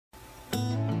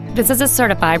This is a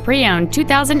certified pre-owned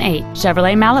 2008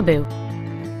 Chevrolet Malibu.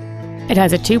 It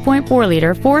has a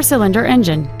 2.4-liter four-cylinder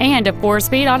engine and a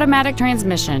 4-speed automatic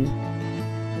transmission.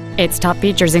 Its top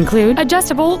features include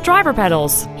adjustable driver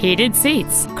pedals, heated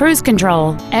seats, cruise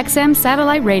control, XM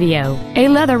satellite radio, a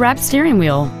leather-wrapped steering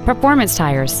wheel, performance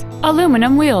tires,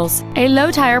 aluminum wheels, a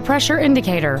low tire pressure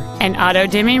indicator, an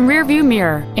auto-dimming rear-view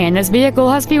mirror, and this vehicle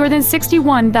has fewer than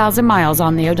 61,000 miles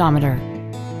on the odometer.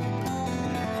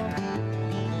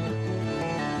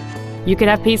 You could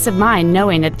have peace of mind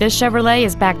knowing that this Chevrolet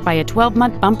is backed by a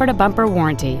 12-month bumper-to-bumper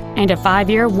warranty and a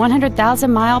 5-year,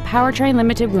 100,000-mile powertrain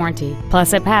limited warranty.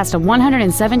 Plus, it passed a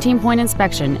 117-point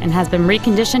inspection and has been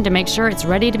reconditioned to make sure it's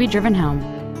ready to be driven home.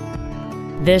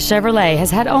 This Chevrolet has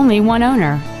had only one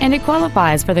owner, and it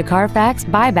qualifies for the Carfax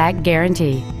buyback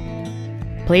guarantee.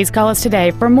 Please call us today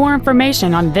for more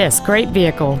information on this great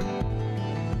vehicle.